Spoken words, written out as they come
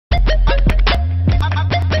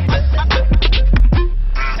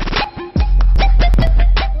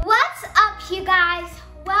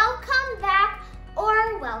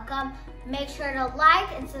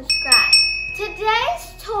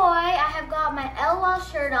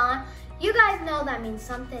shirt on. You guys know that means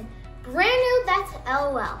something brand new, that's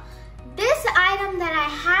LOL. This item that I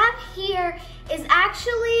have here is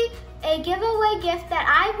actually a giveaway gift that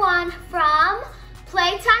I won from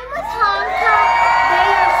PlaYtiMe with HanKa.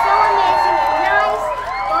 They are so amazing and nice.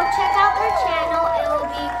 Go check out their channel. It will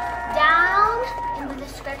be down in the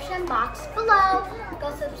description box below. Go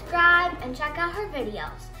subscribe and check out her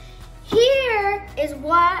videos. Here is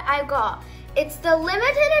what I got. It's the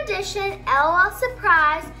limited edition LOL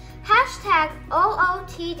surprise hashtag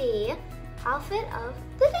OOTD outfit of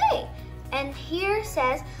the day. And here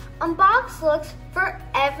says, unbox looks for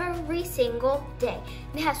every single day.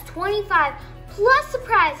 And it has 25 plus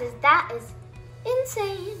surprises. That is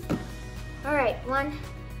insane. All right, 1,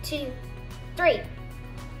 2, 3.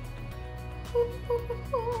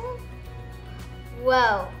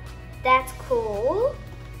 Whoa, that's cool.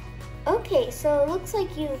 Okay, so it looks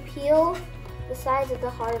like you peel the sides of the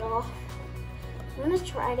heart off. I'm gonna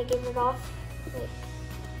try to get it off. Wait,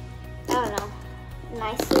 I don't know,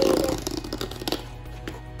 nicely, I guess.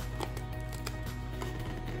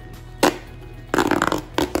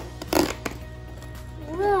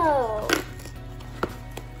 Whoa.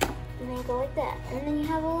 And then go like that. And then you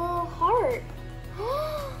have a little heart.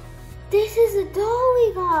 This is a doll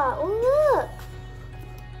we got. Oh, look.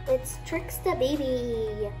 It's Tricksta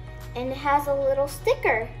Baby. And it has a little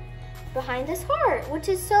sticker behind this heart, which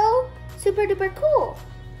is so super duper cool.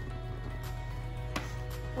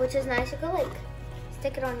 Which is nice. You could like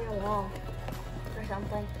stick it on your wall or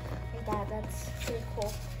something like that. That's pretty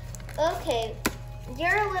cool. Okay,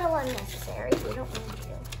 you're a little unnecessary. You don't need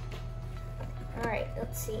to. All right,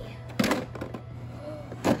 let's see.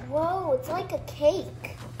 Whoa, it's like a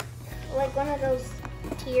cake. Like one of those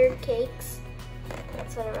tiered cakes.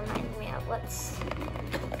 That's what it reminds me of. Let's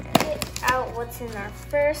get out what's in our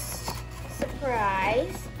first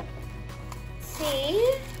surprise.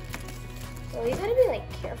 See? So you gotta be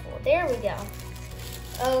like careful. There we go.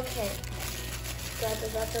 Okay.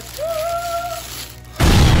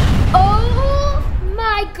 Oh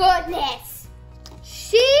my goodness.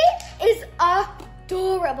 She is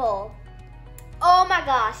adorable. Oh my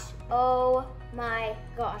gosh. Oh my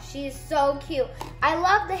gosh. She is so cute. I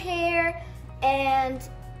love the hair and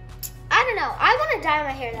I don't know. I want to dye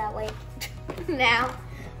my hair that way now.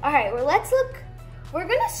 All right, well, let's look. We're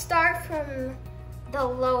gonna start from the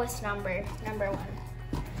lowest number 1,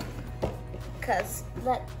 because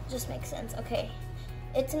that just makes sense. Okay,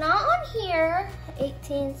 it's not on here.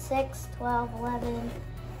 18, 6, 12, 11,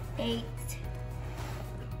 8.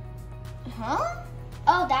 Huh?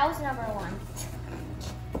 Oh, that was number 1.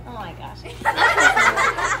 Oh my gosh.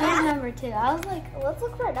 Here's number 2. I was like, let's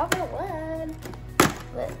look for number 1.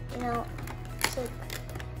 But, you know, it's like,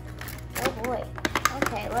 oh boy.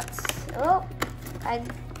 Okay, let's,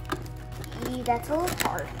 that's a little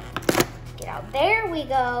hard. Get out. There we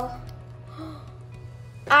go.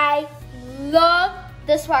 I love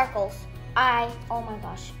the sparkles. Oh my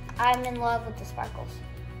gosh. I'm in love with the sparkles.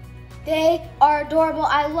 They are adorable.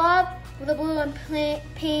 I love the blue and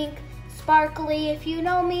pink, sparkly. If you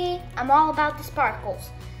know me, I'm all about the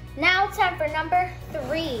sparkles. Now it's time for number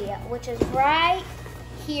 3, which is right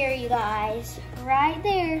here, you guys. Right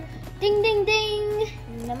there. Ding, ding, ding.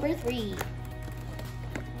 Number 3.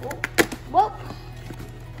 Whoa.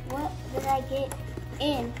 What did I get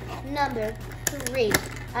in number 3?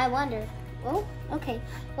 I wonder. Oh, okay.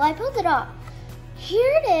 Well, I pulled it off.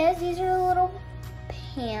 Here it is. These are the little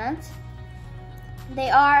pants. They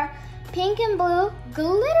are pink and blue,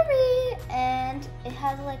 glittery, and it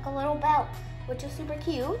has like a little belt, which is super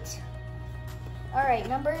cute. All right,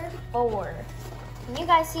 number 4. Can you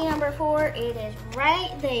guys see number 4? It is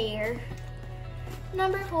right there.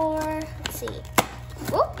 Number 4, let's see.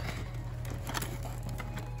 Whoop.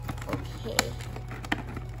 Okay.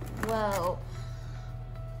 Whoa.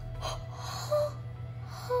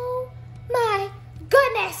 Oh my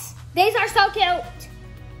goodness. These are so cute.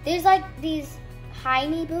 There's like these high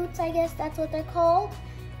knee boots, I guess that's what they're called.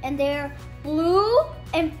 And they're blue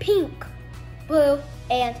and pink. Blue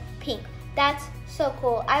and pink. That's so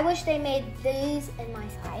cool. I wish they made these in my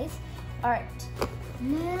size. All right,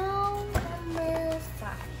 now number 5.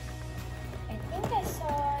 I think I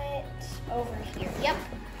saw it over here. Yep,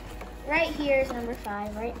 right here is number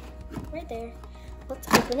 5, right there. Let's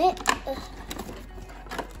open it.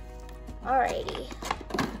 Alrighty.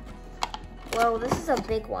 Whoa, this is a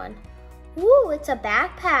big one. Ooh, it's a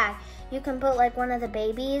backpack. You can put like one of the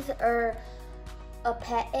babies or a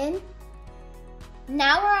pet in.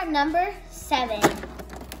 Now we're on number 7.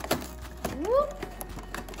 Whoop.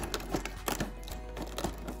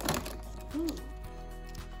 Ooh.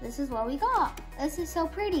 This is what we got. This is so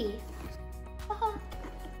pretty.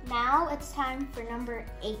 Now it's time for number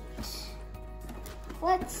 8.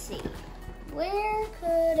 Let's see, where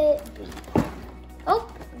could it be?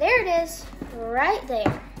 Oh, there it is, right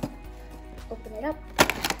there. Open it up.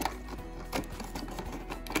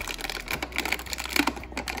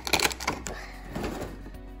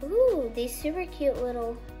 Ooh, these super cute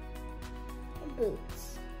little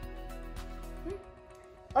boots.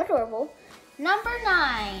 Adorable. Number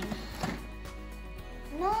 9.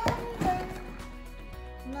 Number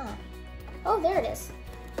 9. Oh, there it is.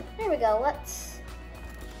 There we go. Let's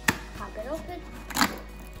pop it open.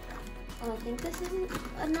 Oh, I think this isn't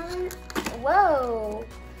a 9. Whoa.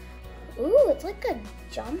 Ooh, it's like a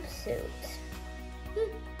jumpsuit.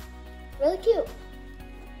 Really cute.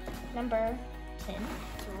 Number 10.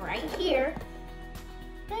 It's right here.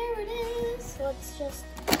 There it is. Let's just,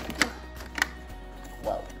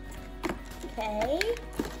 whoa. Okay.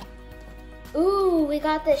 Ooh, we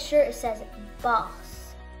got this shirt. It says Boss.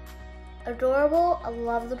 Adorable. I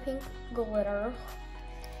love the pink glitter.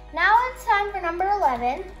 Now it's time for number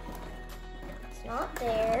 11. It's not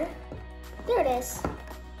there. There it is.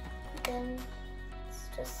 Then it's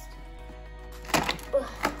just,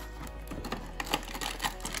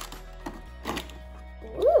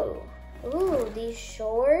 ooh, these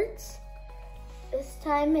shorts. This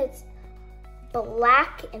time it's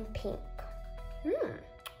black and pink.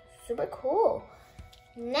 Super cool.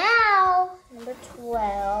 Now, number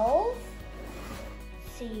 12.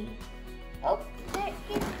 Let's see. Oh,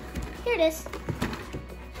 here it is.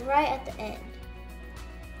 Right at the end.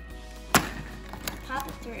 Pop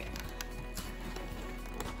it through.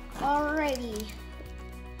 Alrighty.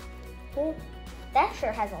 Oh, that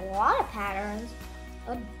shirt has a lot of patterns.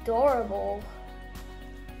 Adorable.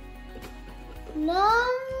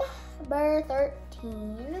 Number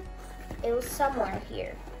 13. It was somewhere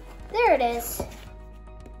here. There it is.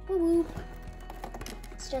 Woo-woo.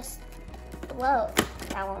 It's just, whoa.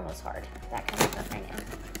 That one was hard. That kind of stuff right now.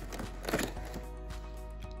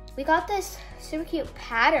 We got this super cute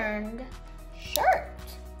patterned shirt.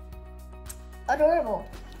 Adorable.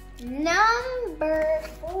 Number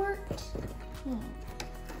 14.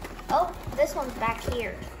 Oh, this one's back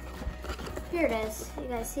here. Here it is. You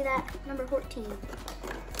guys see that? Number 14.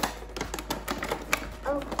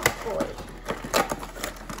 Oh boy.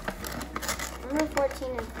 Number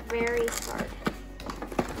 14 is very hard.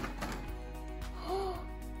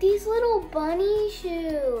 These little bunny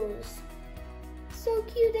shoes. So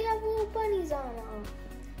cute, they have little bunnies on them.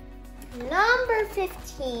 Number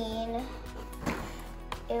 15.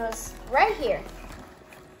 It was right here.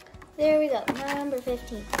 There we go, number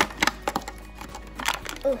 15.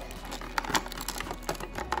 Ooh.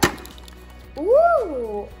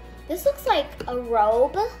 Ooh, this looks like a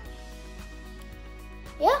robe.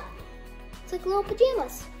 Yeah, it's like little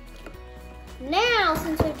pajamas. Now,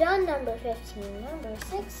 since we've done number 15, number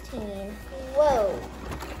 16, whoa,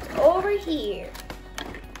 it's over here.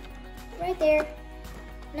 Right there,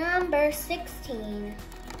 number 16.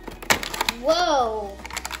 Whoa,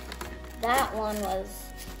 that one was,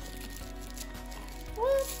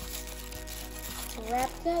 what?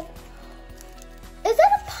 Wrapped up. Is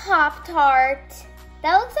that a Pop-Tart?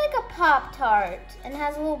 That looks like a Pop-Tart and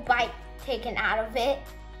has a little bite taken out of it.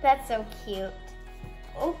 That's so cute.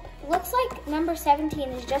 Oh, looks like number 17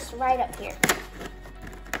 is just right up here.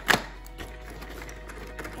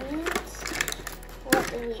 And what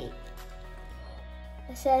do we?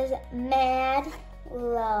 It says Mad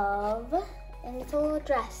Love, and it's a little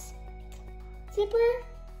dress. Super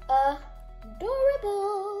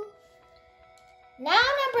adorable. Now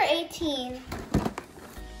number 18.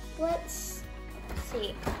 Let's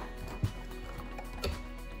see.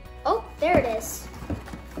 Oh, there it is.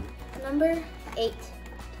 Number 18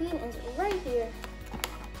 is right here.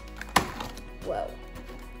 Whoa.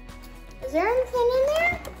 Is there anything in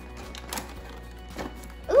there?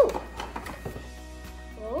 Ooh.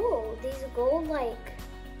 Oh, these gold like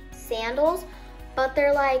sandals, but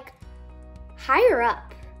they're like higher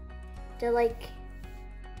up. They're like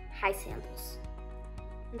high sandals.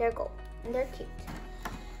 They're gold and they're cute.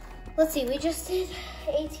 Let's see, we just did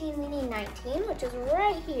 18, we need 19, which is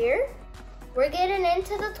right here. We're getting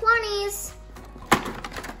into the 20s.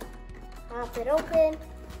 Pop it open.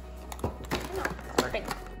 We're gonna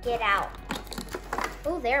get out.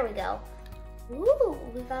 Oh, there we go. Ooh,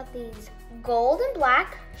 we got these gold and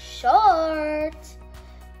black shorts.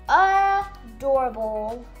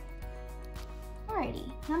 Adorable.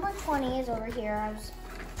 Alrighty, number 20 is over here. I was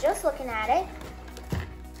just looking at it.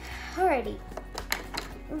 Alrighty.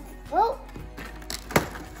 Well,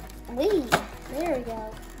 there we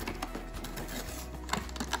go.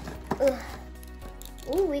 Ugh.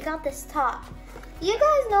 Ooh, we got this top. You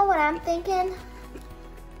guys know what I'm thinking?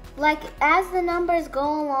 Like, as the numbers go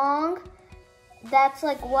along, that's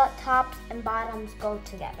like what tops and bottoms go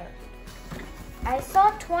together. I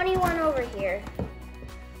saw 21 over here.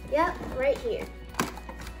 Yep, right here.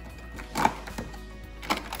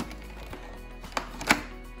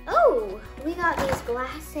 Oh, we got these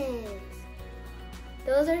glasses.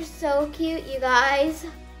 Those are so cute, you guys.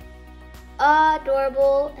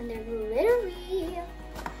 Adorable, and they're glittery.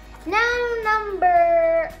 Now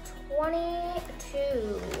number 22.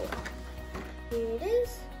 Here it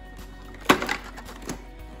is.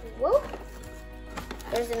 Whoa.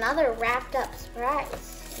 There's another wrapped up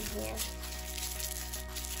surprise in here.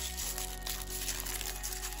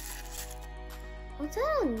 What's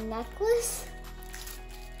that, a necklace?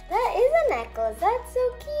 That is a necklace. That's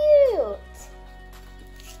so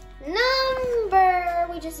cute. Number,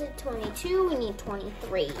 we just did 22. We need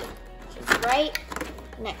 23, which is right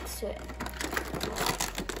next to it.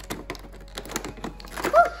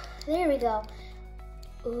 Whew, there we go.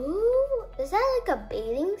 Ooh, is that like a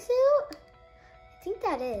bathing suit? I think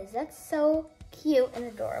that is. That's so cute and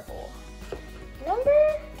adorable.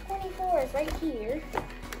 Number 24 is right here.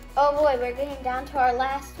 Oh boy, we're getting down to our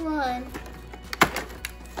last one.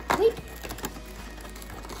 Wait.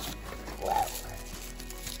 Whoa.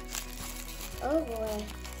 Oh boy.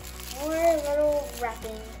 More little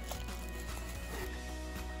wrapping.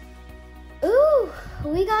 Ooh,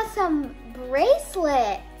 we got some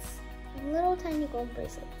bracelets. Little tiny gold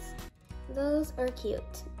bracelets. Those are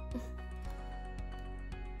cute.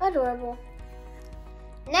 Adorable.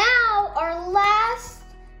 Now, our last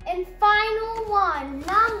and final one,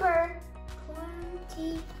 number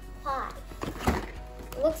 25.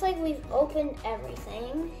 It looks like we've opened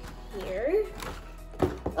everything here.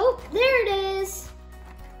 Oh, there it is.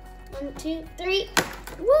 1, 2, 3.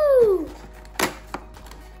 Woo!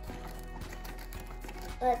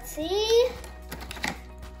 Let's see.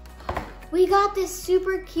 We got this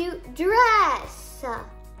super cute dress.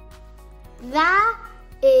 That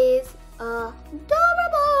is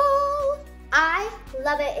adorable. I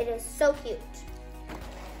love it. It is so cute.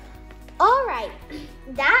 All right,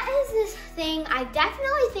 that is this thing. I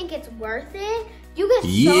definitely think it's worth it. You get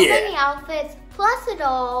so many outfits plus a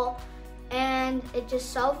doll, and it's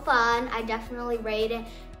just so fun. I definitely rate it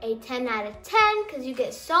a 10 out of 10 because you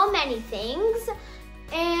get so many things.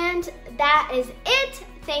 And that is it.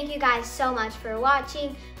 Thank you guys so much for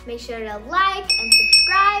watching. Make sure to like and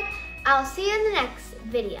subscribe. I'll see you in the next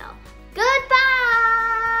video. Goodbye!